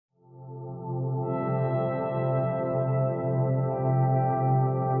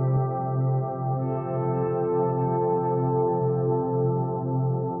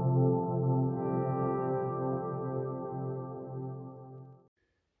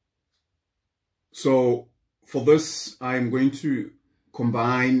So for this, I'm going to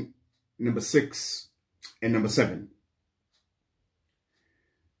combine number 6 and number 7.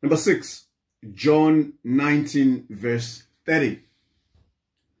 Number 6, John 19, verse 30.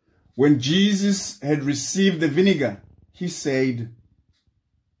 When Jesus had received the vinegar, he said,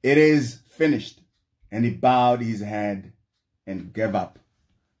 "It is finished." And he bowed his head and gave up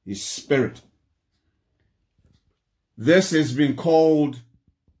his spirit. This has been called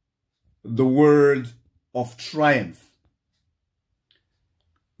the word of triumph.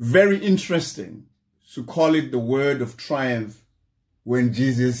 Very interesting to call it the word of triumph when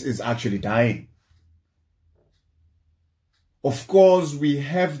Jesus is actually dying. Of course, we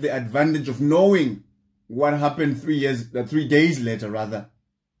have the advantage of knowing what happened 3 days later, rather.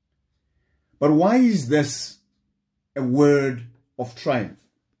 But why is this a word of triumph?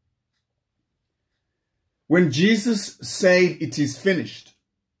 When Jesus said it is finished,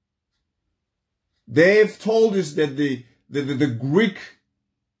 they've told us that the Greek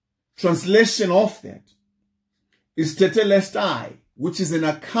translation of that is tetelestai, which is an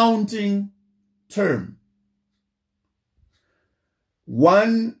accounting term.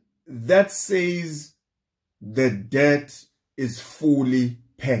 One that says the debt is fully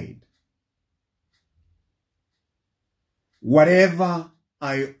paid. Whatever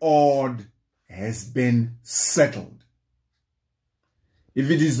I owed has been settled. If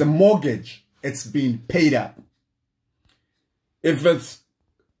it is a mortgage, it's been paid up. If it's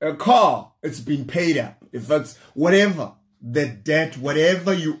a car, it's been paid up. If it's whatever, the debt,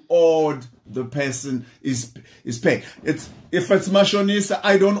 whatever you owed the person is paid. If it's mashonisa,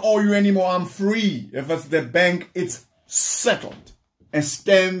 I don't owe you anymore, I'm free. If it's the bank, it's settled. A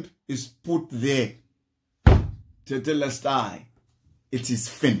stamp is put there. Tetelestai. It is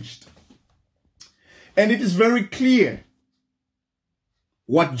finished. And it is very clear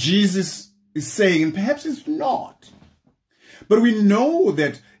what Jesus is saying, and perhaps it's not. But we know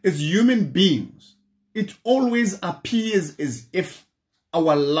that as human beings, it always appears as if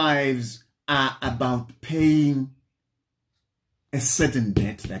our lives are about paying a certain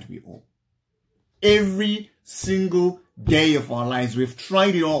debt that we owe. Every single day of our lives, we've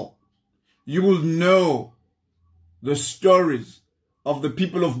tried it all. You will know the stories of the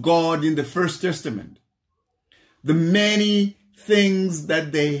people of God in the First Testament. The many things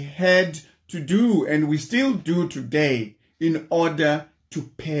that they had to do, and we still do today, in order to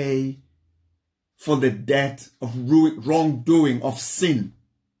pay for the debt of wrongdoing, of sin.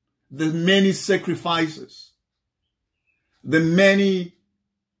 The many sacrifices, the many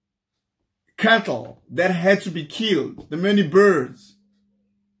cattle that had to be killed, the many birds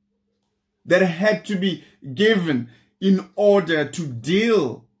that had to be given in order to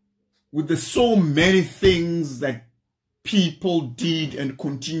deal with the so many things that people did and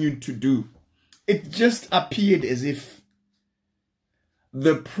continued to do. It just appeared as if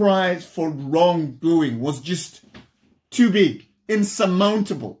the price for wrongdoing was just too big,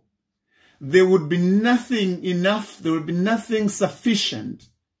 insurmountable. There would be nothing enough, there would be nothing sufficient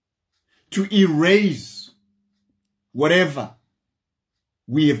to erase whatever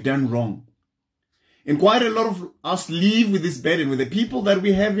we have done wrong. And quite a lot of us live with this burden, with the people that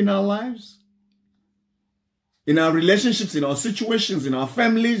we have in our lives, in our relationships, in our situations, in our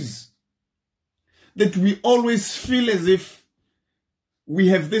families, that we always feel as if we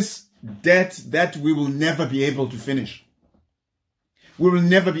have this debt that we will never be able to finish. We will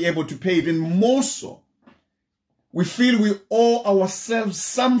never be able to pay it. And more so, we feel we owe ourselves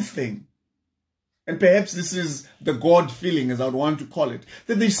something. And perhaps this is the God feeling, as I would want to call it,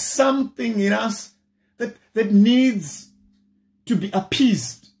 that there's something in us that needs to be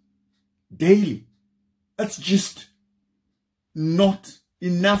appeased daily. That's just not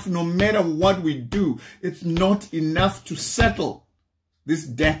enough. No matter what we do, it's not enough to settle this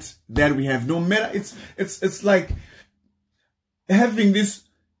debt that we have. No matter, it's like having this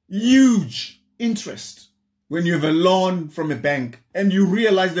huge interest when you have a loan from a bank and you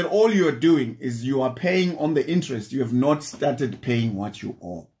realize that all you are doing is you are paying on the interest. You have not started paying what you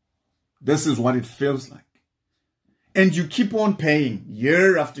owe. This is what it feels like. And you keep on paying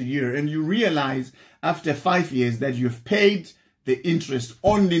year after year, and you realize after 5 years that you've paid the interest.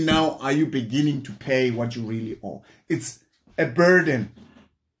 Only now are you beginning to pay what you really owe. It's a burden.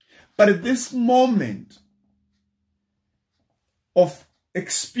 But at this moment of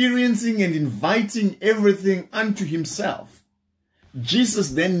experiencing and inviting everything unto himself, Jesus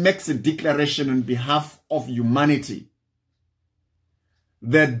then makes a declaration on behalf of humanity.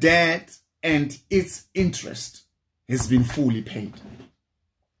 The debt and its interest has been fully paid.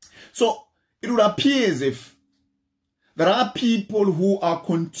 So it would appear as if There are people who are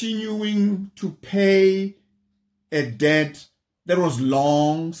continuing to pay a debt that was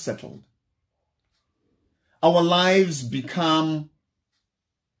long settled. Our lives become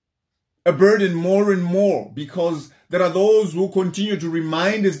a burden more and more because there are those who continue to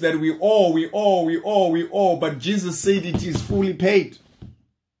remind us that we owe, but Jesus said it is fully paid.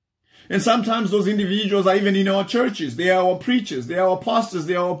 And sometimes those individuals are even in our churches. They are our preachers, they are our pastors,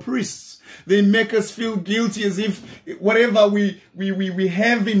 they are our priests. They make us feel guilty as if whatever we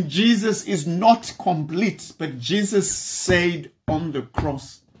have in Jesus is not complete. But Jesus said on the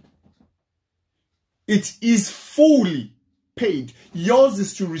cross, it is fully paid. Yours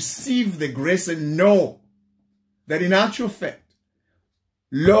is to receive the grace and know that in actual fact,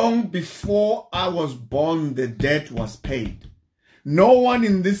 long before I was born, the debt was paid. No one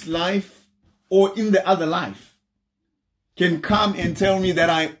in this life or in the other life can come and tell me that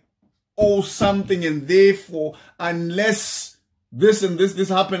I owe something and therefore unless this and this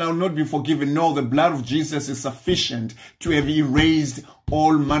happened, I will not be forgiven. No, the blood of Jesus is sufficient to have erased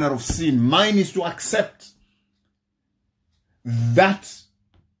all manner of sin. Mine is to accept that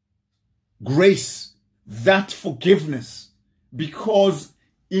grace, that forgiveness, because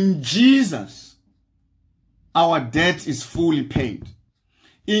in Jesus, our debt is fully paid.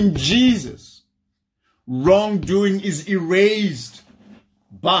 In Jesus, wrongdoing is erased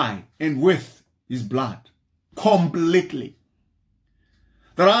by and with his blood completely.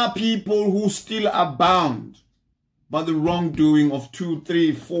 There are people who still are bound by the wrongdoing of 2,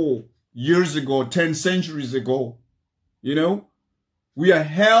 3, 4 years ago, 10 centuries ago. You know, we are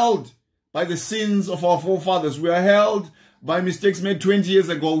held by the sins of our forefathers. We are held by mistakes made 20 years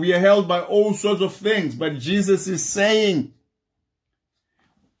ago. We are held by all sorts of things. But Jesus is saying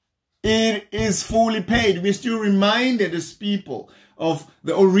it is fully paid. We're still reminded as people of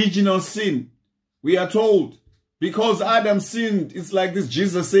the original sin. We are told because Adam sinned, it's like this.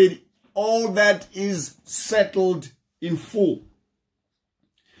 Jesus said, all that is settled in full.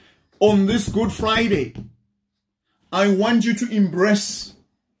 On this Good Friday, I want you to embrace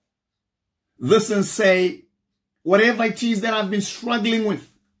this and say, whatever it is that I've been struggling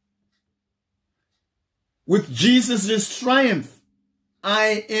with Jesus' triumph,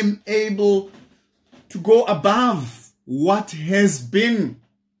 I am able to go above what has been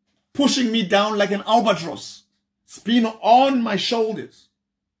pushing me down like an albatross. It's been on my shoulders,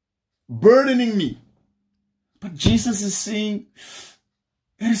 burdening me. But Jesus is saying,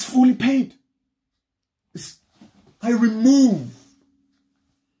 it is fully paid. I remove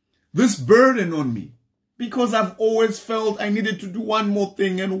this burden on me because I've always felt I needed to do one more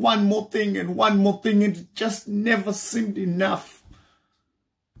thing and one more thing and one more thing, and it just never seemed enough.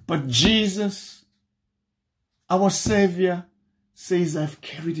 But Jesus, our Savior, says, I've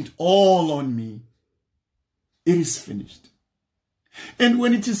carried it all on me. It is finished. And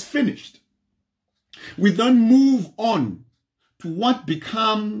when it is finished, we then move on to what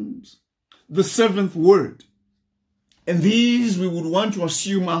becomes the seventh word. And these we would want to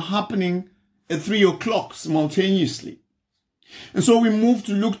assume are happening at 3 o'clock simultaneously. And so we move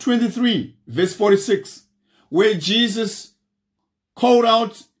to Luke 23, verse 46, where Jesus called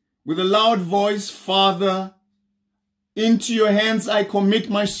out with a loud voice, Father, into your hands I commit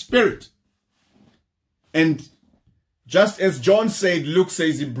my spirit. And just as John said, Luke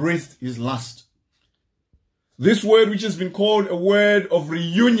says he breathed his last. This word, which has been called a word of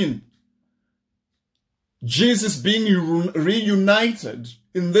reunion, Jesus being reunited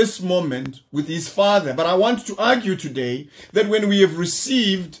in this moment with his Father. But I want to argue today that when we have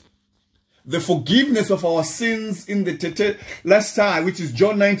received the forgiveness of our sins in the tetelestai, which is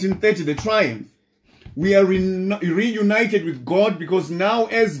John 19:30, the triumph, we are reunited with God, because now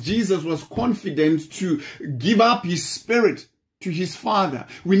as Jesus was confident to give up his spirit to his Father,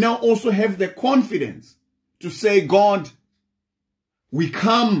 we now also have the confidence to say, God, we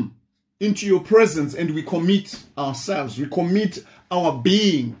come into your presence and we commit ourselves, we commit our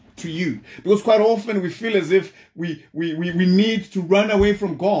being to you. Because quite often we feel as if we need to run away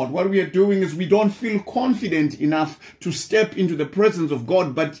from God. What we are doing is we don't feel confident enough to step into the presence of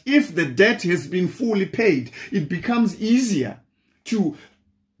God. But if the debt has been fully paid, it becomes easier to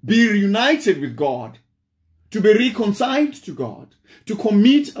be reunited with God, to be reconciled to God, to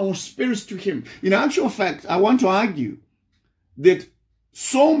commit our spirits to him. In actual fact, I want to argue that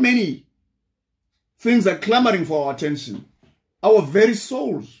so many things are clamoring for our attention. Our very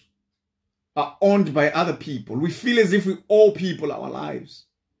souls are owned by other people. We feel as if we owe people our lives.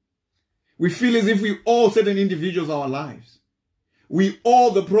 We feel as if we owe certain individuals our lives. We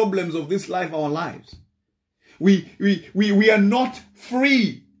owe the problems of this life our lives. We are not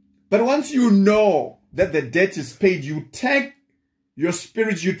free. But once you know that the debt is paid, you take your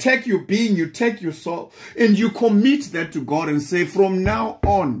spirit, you take your being, you take your soul, and you commit that to God and say, from now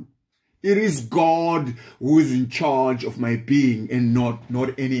on, it is God who is in charge of my being and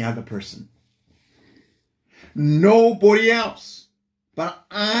not any other person. Nobody else. But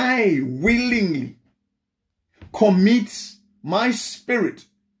I willingly commit my spirit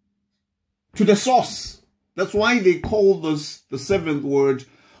to the source. That's why they call this the seventh word,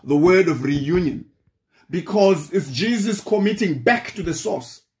 the word of reunion. Because it's Jesus committing back to the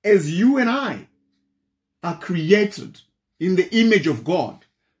source. As you and I are created in the image of God,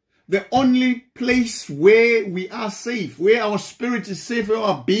 the only place where we are safe, where our spirit is safe, where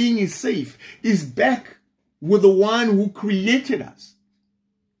our being is safe, is back with the one who created us.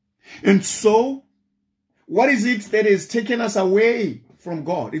 And so, what is it that has taken us away from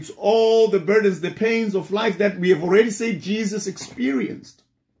God? It's all the burdens, the pains of life that we have already said Jesus experienced.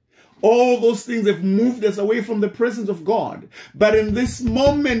 All those things have moved us away from the presence of God. But in this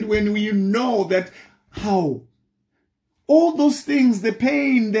moment when we know that how all those things, the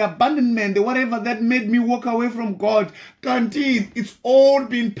pain, the abandonment, the whatever that made me walk away from God, guaranteed, it's all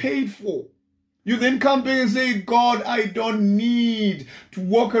been paid for. You then come back and say, God, I don't need to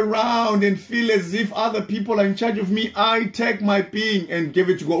walk around and feel as if other people are in charge of me. I take my being and give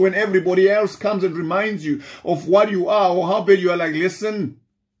it to God. When everybody else comes and reminds you of what you are or how bad you are, like, listen,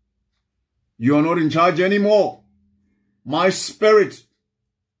 you are not in charge anymore. My spirit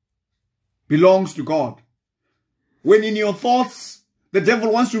belongs to God. When in your thoughts, the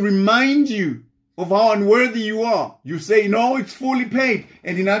devil wants to remind you of how unworthy you are, you say, no, it's fully paid.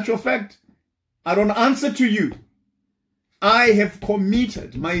 And in actual fact, I don't answer to you. I have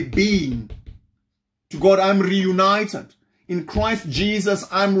committed my being to God. I'm reunited. In Christ Jesus,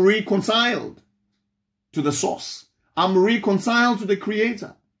 I'm reconciled to the source. I'm reconciled to the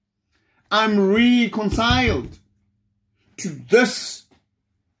Creator. I'm reconciled to this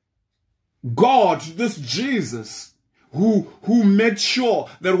God, to this Jesus, who made sure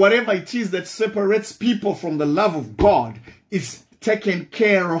that whatever it is that separates people from the love of God is taken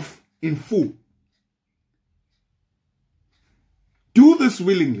care of in full. Do this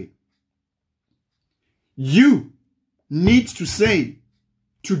willingly. You need to say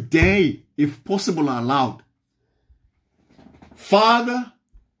today, if possible or allowed, Father,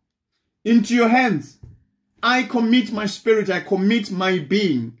 into your hands, I commit my spirit, I commit my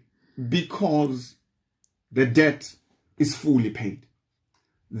being, because the debt is fully paid.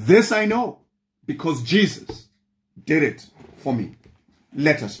 This I know, because Jesus did it for me.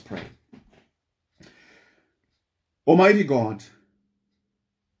 Let us pray. Almighty God,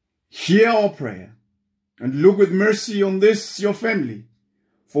 hear our prayer and look with mercy on this, your family,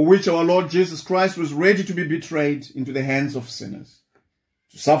 for which our Lord Jesus Christ was ready to be betrayed into the hands of sinners,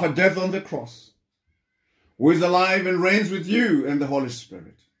 to suffer death on the cross, who is alive and reigns with you and the Holy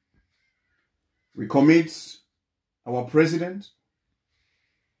Spirit. We commit our president.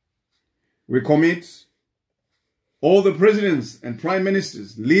 We commit all the presidents and prime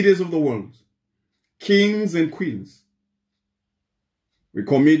ministers, leaders of the world, kings and queens. We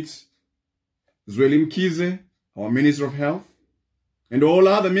commit Zweli Mkhize, our Minister of Health, and all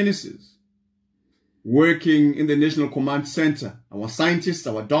other ministers working in the National Command Center, our scientists,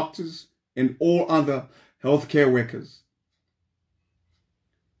 our doctors, and all other healthcare workers.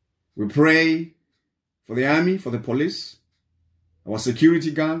 We pray for the army, for the police, our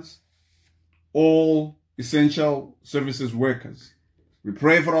security guards, all essential services workers. We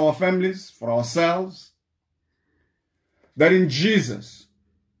pray for our families, for ourselves, that in Jesus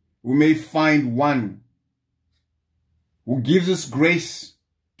we may find one who gives us grace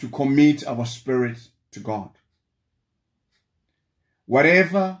to commit our spirit to God.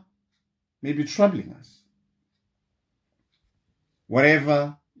 Whatever may be troubling us,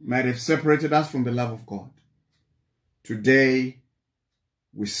 whatever might have separated us from the love of God, today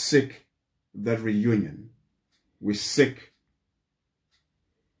we seek that reunion. We seek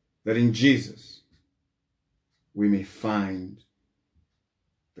that in Jesus we may find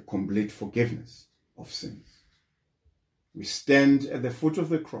the complete forgiveness of sins. We stand at the foot of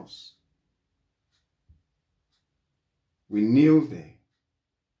the cross. We kneel there.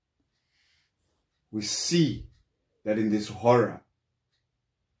 We see that in this horror,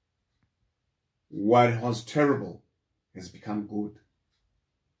 what was terrible has become good.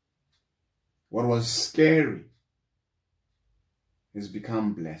 What was scary has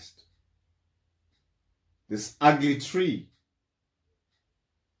become blessed. This ugly tree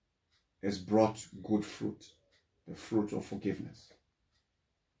has brought good fruit, the fruit of forgiveness.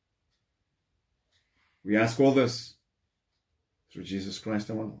 We ask all this through Jesus Christ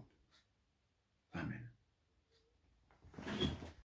our Lord. Amen.